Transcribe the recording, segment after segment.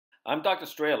I'm Dr.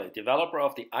 Straley, developer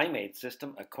of the IMAET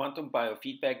System, a quantum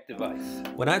biofeedback device.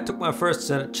 When I took my first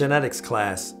genetics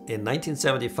class in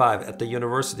 1975 at the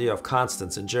University of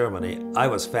Constance in Germany, I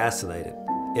was fascinated.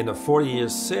 In the 40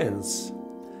 years since,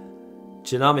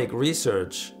 genomic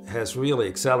research has really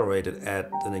accelerated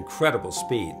at an incredible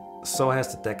speed. So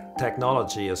has the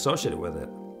technology associated with it.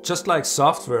 Just like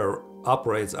software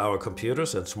operates our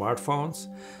computers and smartphones,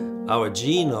 our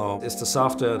genome is the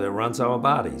software that runs our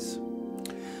bodies.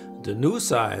 The new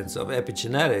science of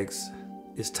epigenetics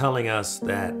is telling us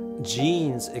that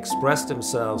genes express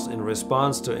themselves in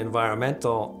response to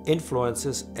environmental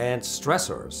influences and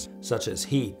stressors, such as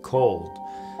heat, cold,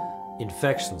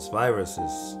 infections,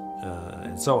 viruses,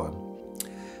 and so on.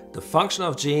 The function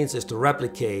of genes is to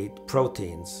replicate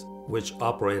proteins which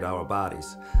operate our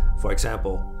bodies. For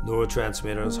example,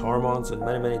 neurotransmitters, hormones, and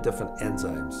many different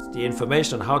enzymes. The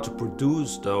information on how to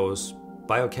produce those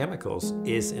biochemicals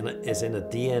is in the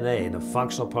DNA, in a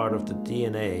functional part of the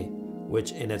DNA,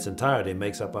 which in its entirety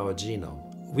makes up our genome.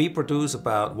 We produce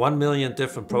about 1 million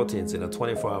different proteins in a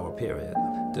 24-hour period.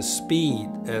 The speed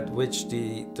at which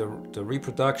the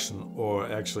reproduction, or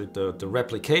actually the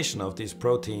replication of these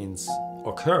proteins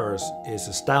occurs is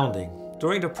astounding.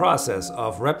 During the process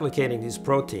of replicating these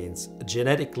proteins,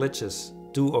 genetic glitches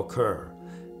do occur,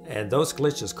 and those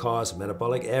glitches cause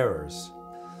metabolic errors.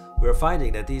 We're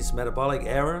finding that these metabolic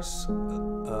errors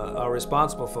are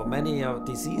responsible for many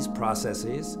disease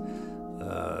processes,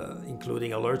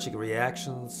 including allergic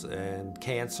reactions and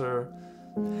cancer.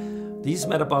 These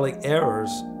metabolic errors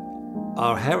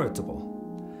are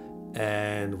heritable,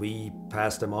 and we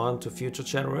pass them on to future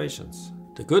generations.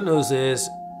 The good news is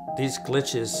these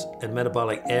glitches and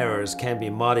metabolic errors can be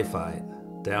modified.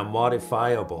 They are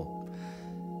modifiable.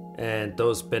 And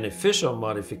those beneficial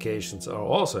modifications are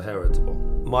also heritable.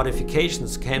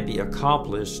 Modifications can be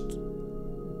accomplished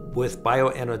with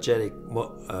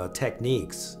bioenergetic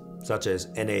techniques, such as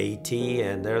NAET,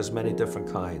 and there's many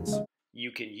different kinds.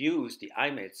 You can use the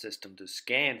IMAET system to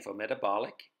scan for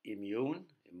metabolic, immune,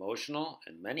 emotional,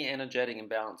 and many energetic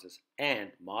imbalances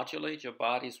and modulate your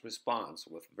body's response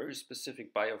with very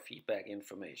specific biofeedback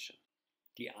information.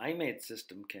 The IMAET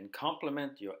system can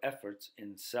complement your efforts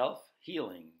in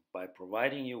self-healing by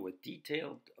providing you with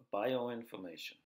detailed bioinformation.